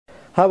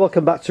Hi,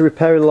 welcome back to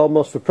Repairing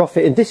Lawnmowers for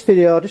Profit. In this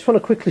video I just want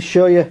to quickly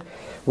show you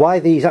why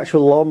these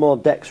actual lawnmower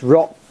decks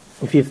rot.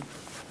 If you've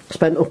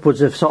spent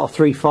upwards of sort of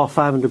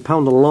 £300–500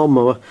 on a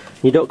lawnmower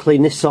and you don't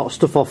clean this sort of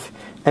stuff off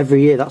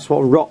every year, that's what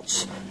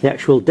rots the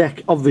actual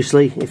deck.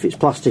 Obviously if it's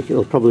plastic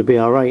it'll probably be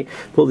alright,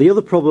 but the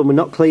other problem with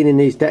not cleaning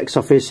these decks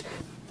off is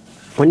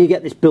when you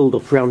get this build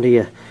up around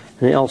here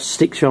and it all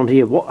sticks around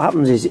here, what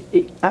happens is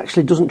it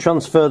actually doesn't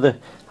transfer the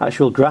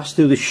actual grass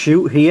through the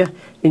chute here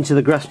into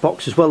the grass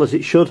box as well as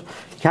it should.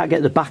 You can't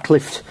get the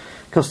backlift,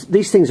 because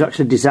these things are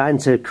actually designed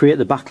to create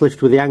the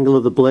backlift with the angle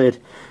of the blade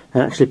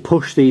and actually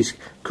push these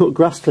cut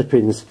grass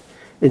clippings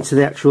into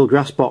the actual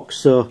grass box.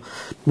 So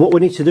what we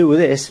need to do with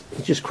this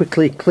is just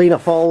quickly clean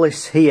off all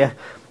this here,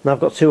 and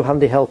I've got two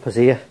handy helpers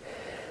here.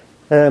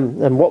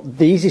 And what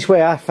the easiest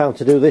way I found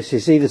to do this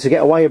is either to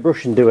get a wire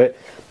brush and do it,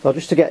 or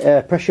just to get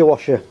a pressure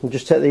washer and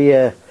just take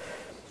the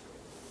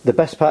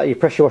best part of your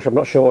pressure washer, I'm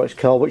not sure what it's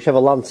called, whichever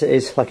lance it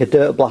is, like a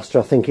dirt blaster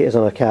I think it is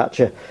on a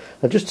Karcher,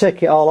 and just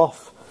take it all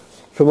off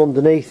from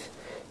underneath.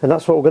 And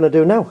that's what we're going to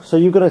do now. So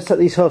you're going to set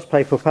these hose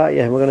pipe up, aren't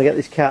you? And we're going to get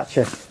this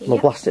Karcher and we'll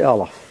blast it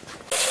all off.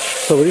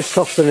 So we're just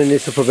softening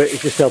this up a bit,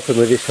 it's just helping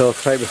with this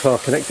hose pipe before I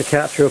connect the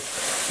Karcher up.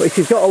 But if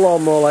you've got a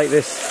lawnmower like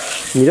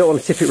this and you don't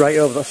want to tip it right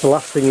over, that's the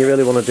last thing you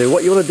really want to do.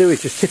 What you want to do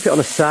is just tip it on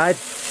a side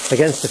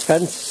against the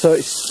fence, so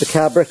it's the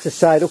carburetor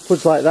side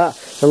upwards like that,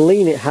 and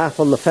lean it half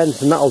on the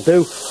fence, and that'll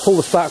do. Pull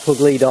the spark plug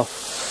lead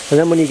off, and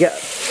then when you get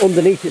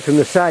underneath it from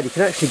the side you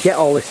can actually get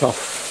all this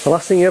off. The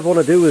last thing you ever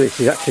want to do with this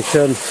is actually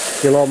turn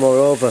your lawnmower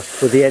over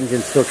with the engine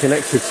still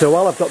connected. So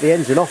while I've got the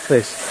engine off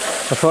this,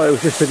 I thought it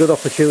was just a good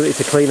opportunity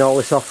to clean all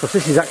this off, because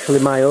this is actually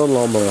my own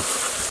lawnmower.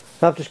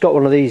 I've just got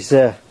one of these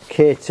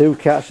K2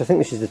 Karcher. I think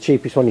this is the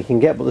cheapest one you can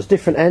get, but there's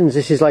different ends.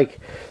 This is like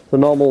the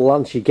normal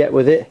lance you get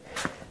with it,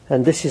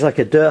 and this is like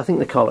a dirt, I think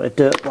they call it a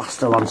dirt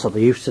blaster lance, or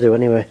they used to do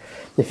anyway.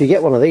 If you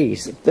get one of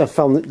these, I've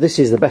found that this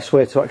is the best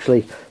way to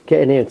actually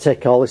get in here and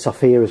take all this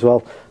off here as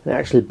well, and it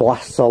actually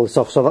blasts all this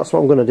off. So that's what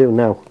I'm going to do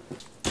now.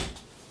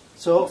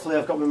 So hopefully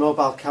I've got my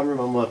mobile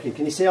cameraman working.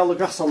 Can you see all the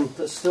grass on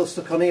that's still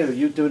stuck on here? Are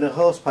you doing a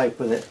hose pipe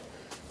with it?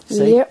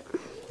 See? Yep.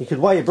 You could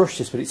wire brush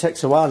this, but it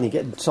takes a while and you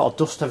get sort of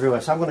dust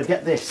everywhere. So I'm going to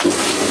get this.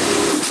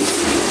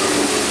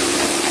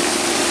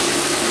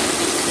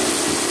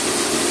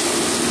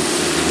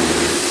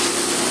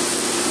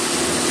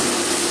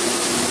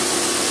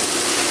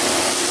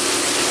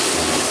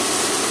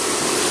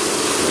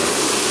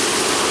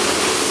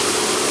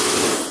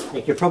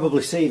 You can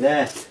probably see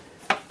there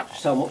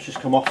just how much has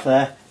come off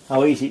there,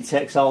 how easy it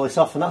takes all this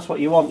off, and that's what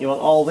you want. You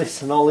want all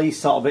this and all these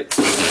sort of bits.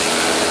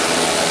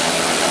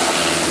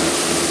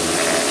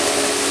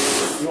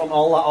 You want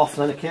all that off,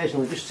 and then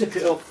occasionally just tip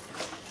it up,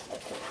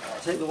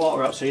 take the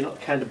water out so you're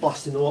not kind of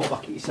blasting the water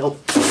back at yourself.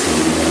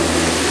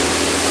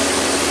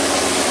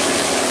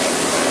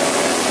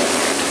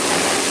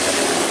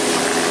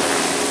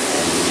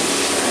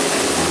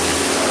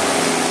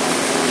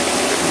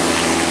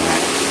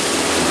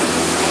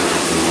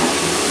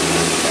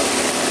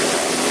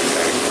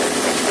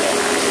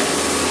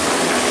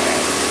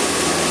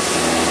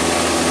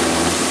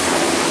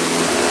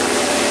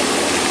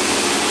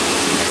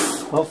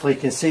 Hopefully you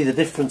can see the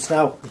difference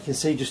now. You can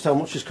see just how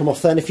much has come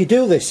off there. And if you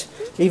do this,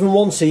 even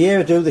once a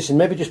year, do this and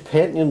maybe just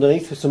paint the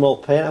underneath with some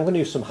old paint. I'm going to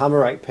use some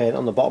hammerite paint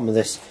on the bottom of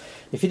this.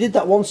 If you did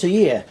that once a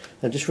year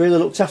and just really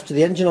looked after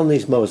the engine on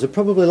these mowers, they'd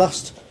probably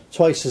last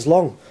twice as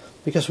long.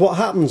 Because what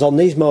happens on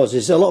these mowers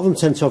is a lot of them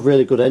tend to have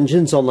really good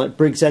engines on, like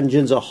Briggs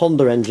engines or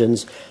Honda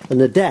engines,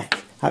 and the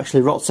deck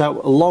actually rots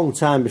out a long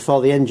time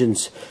before the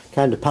engine's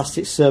kind of past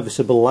its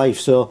serviceable life.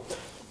 So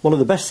one of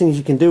the best things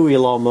you can do with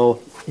your lawnmower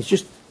is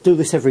just do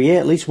this every year,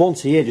 at least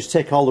once a year. Just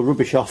take all the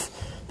rubbish off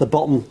the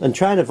bottom and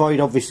try and avoid,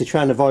 obviously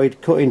try and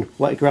avoid cutting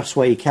wet grass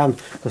where you can,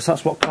 because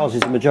that's what causes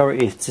the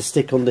majority to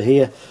stick under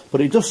here. But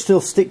it does still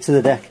stick to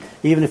the deck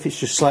even if it's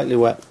just slightly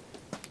wet.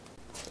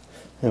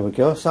 There we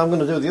go. So I'm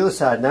going to do the other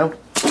side now.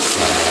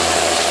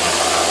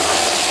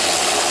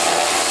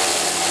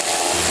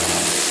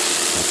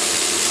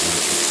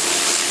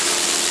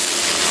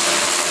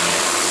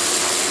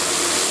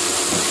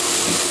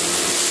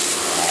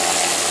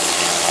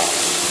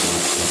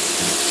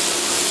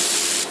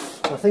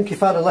 I think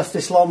if I'd have left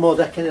this lawnmower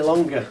deck any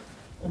longer,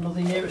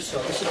 another year or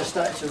so, this would have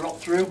started to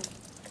rot through,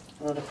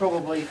 and I'd have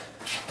probably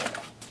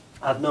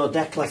had no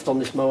deck left on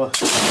this mower.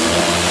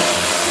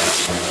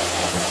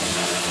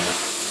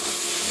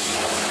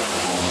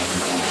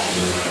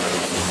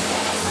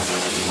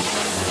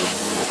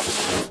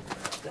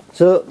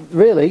 So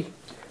really,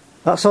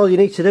 that's all you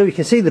need to do. You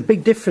can see the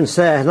big difference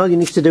there, and all you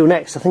need to do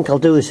next, I think I'll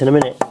do this in a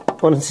minute,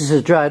 once this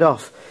has dried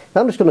off,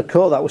 I'm just going to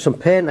coat that with some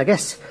paint. I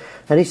guess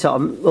any sort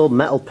of old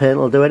metal paint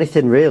will do,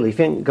 anything really. If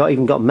you ain't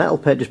even got metal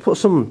paint, just put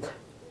some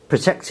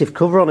protective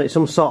cover on it,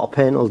 some sort of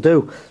paint will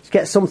do. Just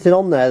get something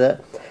on there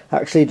that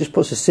actually just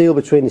puts a seal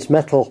between this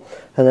metal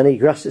and any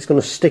grass that's going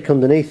to stick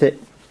underneath it.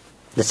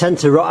 They tend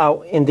to rot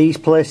out in these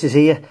places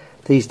here,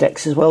 these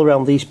decks as well,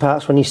 around these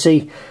parts. When you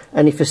see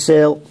any for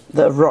sale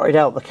that have rotted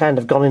out, they're kind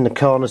of gone in the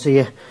corners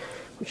here,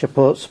 which I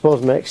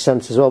suppose makes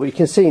sense as well. But you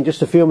can see in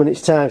just a few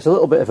minutes time, it's a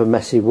little bit of a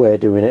messy way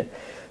of doing it.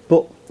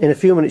 but in a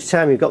few minutes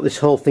time you've got this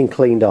whole thing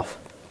cleaned off.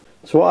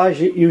 So what I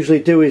usually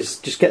do is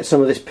just get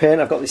some of this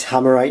paint. I've got this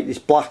hammerite, this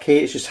black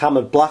here, it's just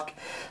hammered black.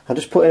 I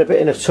just put in a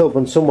bit in a tub,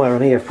 and somewhere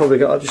on here I've probably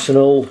got just an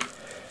old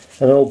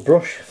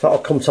brush. If that'll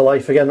come to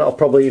life again, that'll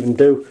probably even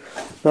do.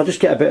 And I'll just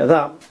get a bit of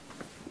that,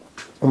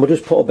 and we'll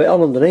just put a bit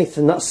on underneath,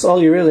 and that's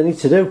all you really need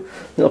to do.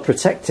 It'll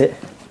protect it.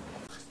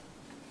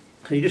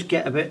 So you just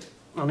get a bit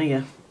on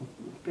here,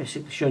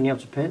 basically showing you how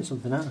to paint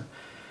something, aren't I?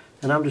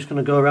 And I'm just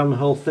going to go around the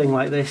whole thing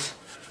like this.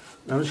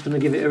 And I'm just going to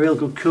give it a real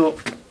good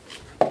coat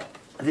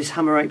of this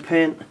hammerite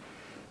paint.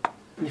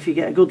 And if you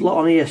get a good lot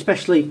on here,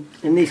 especially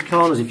in these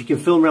corners, if you can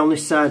film around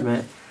this side,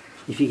 mate,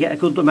 if you get a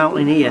good amount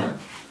in here,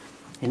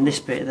 in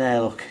this bit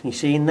there, look, can you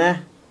see in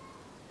there?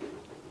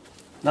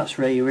 That's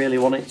where you really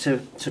want it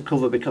to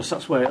cover, because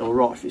that's where it'll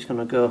rot if it's going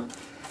to go.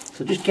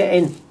 So just get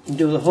in and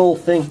do the whole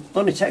thing. It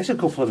only takes a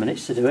couple of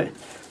minutes to do it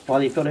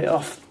while you've got it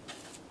off.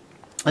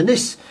 And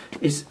this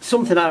is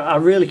something I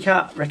really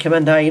can't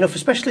recommend high enough,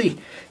 especially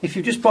if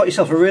you've just bought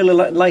yourself a really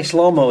nice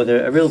lawnmower with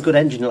a real good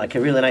engine, like a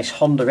really nice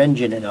Honda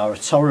engine in, or a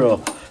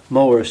Toro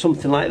mower or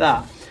something like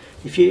that.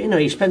 If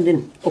you're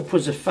spending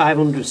upwards of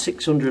 500,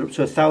 600 up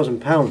to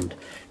 £1,000,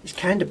 it's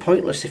kind of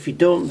pointless if you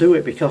don't do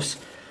it, because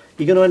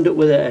you're going to end up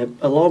with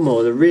a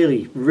lawnmower with a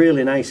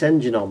really nice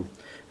engine on.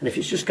 And if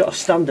it's just got a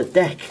standard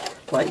deck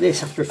like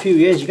this, after a few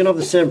years you're going to have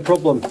the same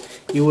problem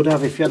you would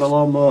have if you had a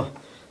lawnmower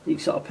you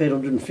sort of paid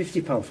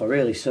 £150 for,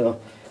 really. So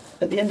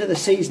at the end of the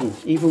season,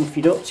 even if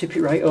you don't tip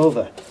it right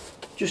over,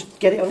 just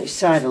get it on its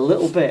side a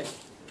little bit,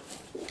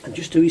 and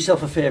just do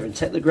yourself a favour and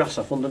take the grass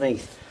off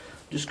underneath.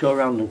 Just go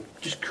around and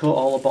just coat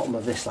all the bottom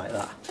of this like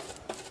that.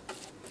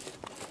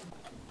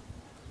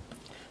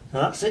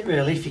 Now that's it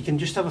really. If you can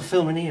just have a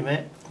film in here,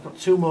 mate. I've got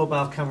 2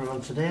 mobile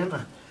cameramen today, haven't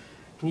I?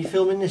 Can you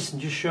film in this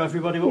and just show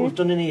everybody what we've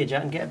done in here,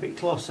 Jack, and get a bit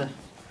closer?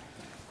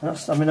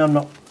 I mean, I'm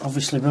not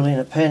obviously brilliant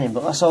at painting,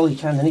 but that's all you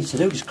kind of need to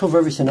do. Just cover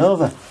everything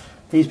over.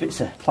 These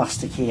bits of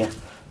plastic here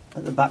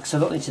at the back, so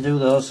I don't need to do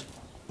those.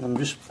 I'm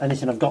just,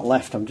 anything I've got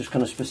left, I'm just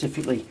going to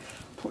specifically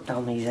put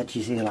down these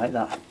edges here like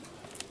that.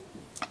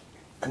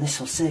 And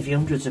this will save you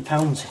hundreds of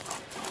pounds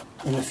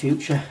in the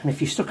future. And if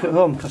you're stuck at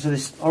home because of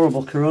this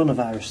horrible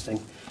coronavirus thing,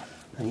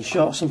 and you're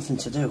short of something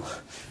to do,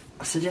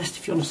 I suggest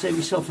if you want to save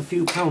yourself a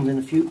few pounds in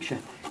the future,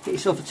 get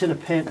yourself a tin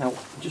of paint out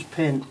and just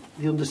paint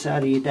the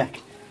underside of your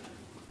deck.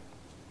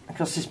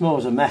 Because this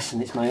mower's a mess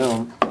and it's my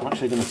own, I'm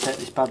actually going to take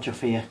this badge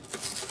off here.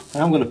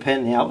 And I'm going to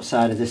paint the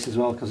outside of this as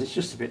well, because it's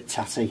just a bit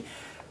tatty.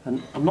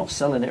 And I'm not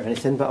selling it or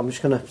anything, but I'm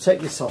just going to take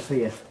this off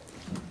here.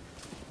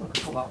 I'll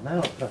put that now.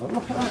 Look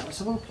at that, let's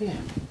have a look here.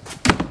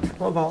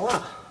 What about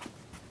that?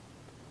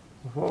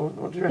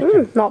 What do you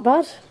reckon? Not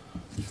bad.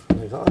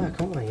 Leave that there,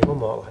 can't we? Your mum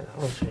won't like that,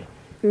 won't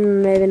she?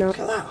 Maybe not.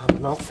 Look at that,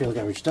 an Outfield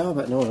garage door,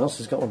 but no one else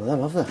has got one of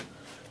them, have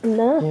they?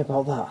 No. Hey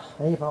about that,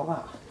 hey about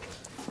that.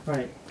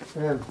 Right,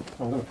 I'm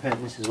going to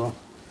paint this as well.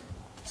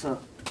 So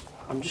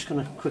I'm just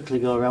going to quickly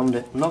go around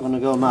it. I'm not going to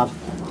go mad,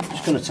 I'm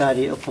just going to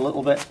tidy it up a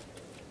little bit.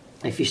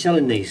 If you're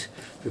selling these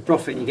for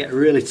profit and you get a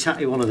really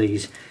tatty one of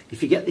these,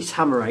 if you get this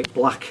hammerite,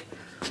 black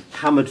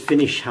hammered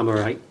finish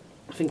hammerite,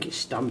 I think it's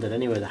standard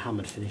anyway, the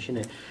hammered finish, isn't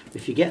it?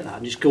 If you get that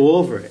and just go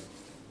over it,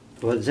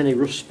 where there's any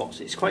rust spots,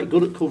 it's quite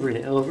good at covering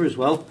it over as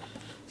well.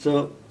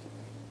 So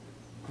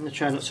I'm going to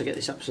try not to get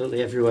this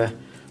absolutely everywhere.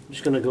 I'm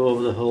just going to go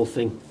over the whole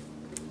thing.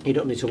 You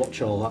don't need to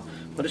watch all that.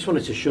 I just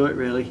wanted to show it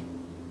really.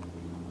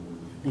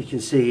 You can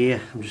see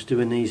here, I'm just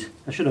doing these.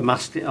 I should have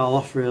masked it all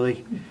off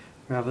really,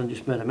 rather than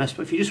just made a mess.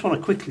 But if you just want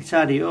to quickly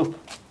tidy it up,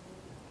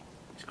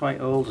 it's quite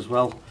old as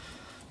well.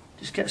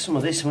 Just get some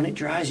of this, and when it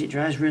dries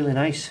really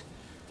nice.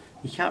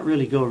 You can't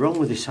really go wrong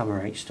with this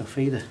hammerite stuff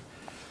either.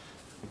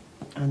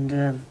 And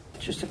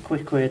it's just a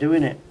quick way of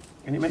doing it.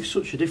 And it makes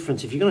such a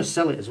difference. If you're going to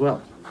sell it as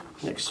well,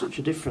 it makes such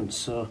a difference.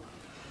 So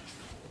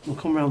we'll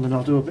come round and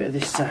I'll do a bit of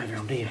this side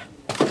around here.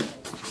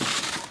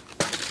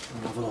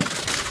 Have a look.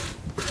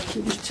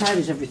 It just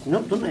tidies everything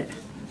up, doesn't it?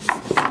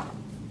 I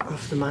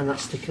have to mind that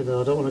sticker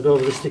though. I don't want to go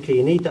over the sticker.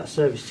 You need that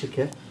service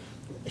sticker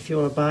if you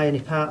want to buy any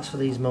parts for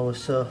these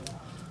mowers, so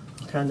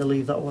I'll kind of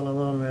leave that well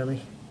alone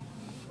really.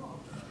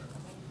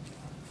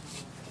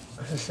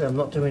 As I say, I'm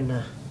not doing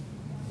an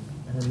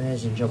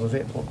amazing job of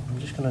it, but I'm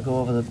just going to go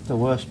over the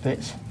worst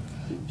bits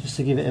just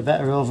to give it a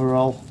better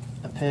overall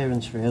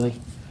appearance really.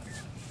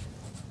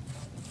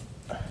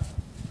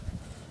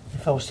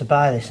 If I was to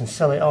buy this and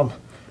sell it on,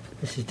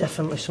 this is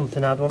definitely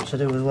something I'd want to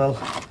do as well.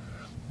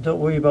 Don't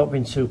worry about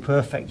being too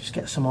perfect, just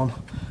get some on.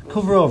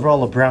 Cover over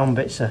all the brown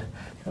bits that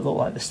look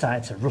like they're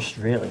starting to rust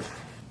really.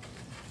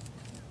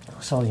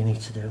 That's all you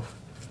need to do.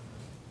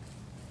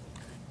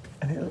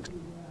 And it looks...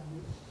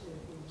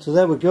 So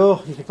there we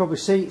go, you can probably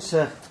see it's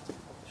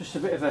just a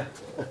bit of a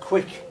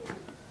quick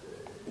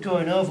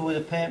going over with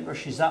a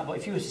paintbrush is that, but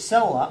if you were to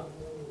sell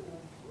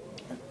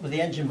that with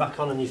the engine back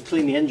on and you've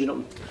cleaned the engine up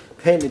and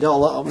painted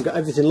all that up and got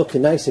everything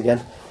looking nice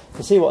again,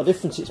 you see what a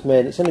difference it's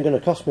made. It's only going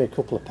to cost me a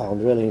couple of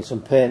pounds really in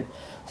some paint.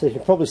 So you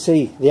can probably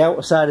see the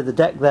outer side of the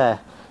deck there.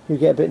 You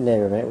get a bit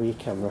nearer, mate, with your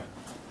camera.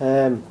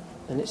 And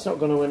it's not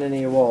going to win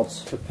any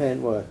awards for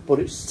paint work, but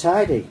it's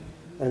tidy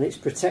and it's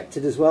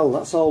protected as well.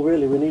 That's all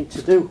really we need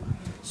to do.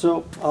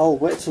 So I'll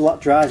wait till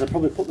that dries. I'll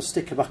probably put the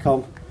sticker back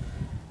on,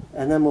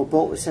 and then we'll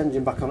bolt this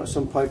engine back on at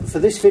some point. But for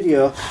this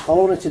video, all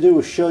I wanted to do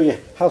was show you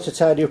how to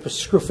tidy up a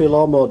scruffy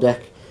lawnmower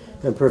deck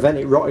and prevent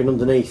it rotting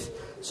underneath.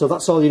 So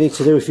that's all you need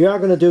to do. If you are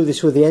going to do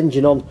this with the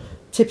engine on,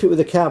 tip it with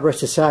the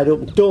carburettor side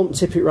up. Don't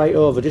tip it right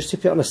over, just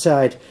tip it on the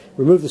side.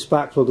 Remove the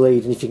spark plug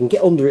lead, and if you can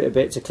get under it a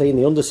bit to clean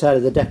the underside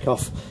of the deck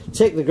off,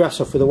 take the grass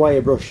off with a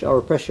wire brush or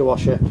a pressure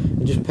washer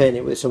and just paint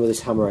it with some of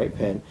this hammerite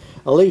paint.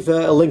 I'll leave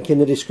a link in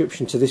the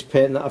description to this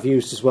paint that I've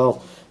used as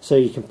well, so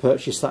you can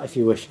purchase that if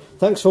you wish.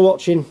 Thanks for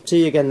watching,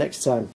 see you again next time.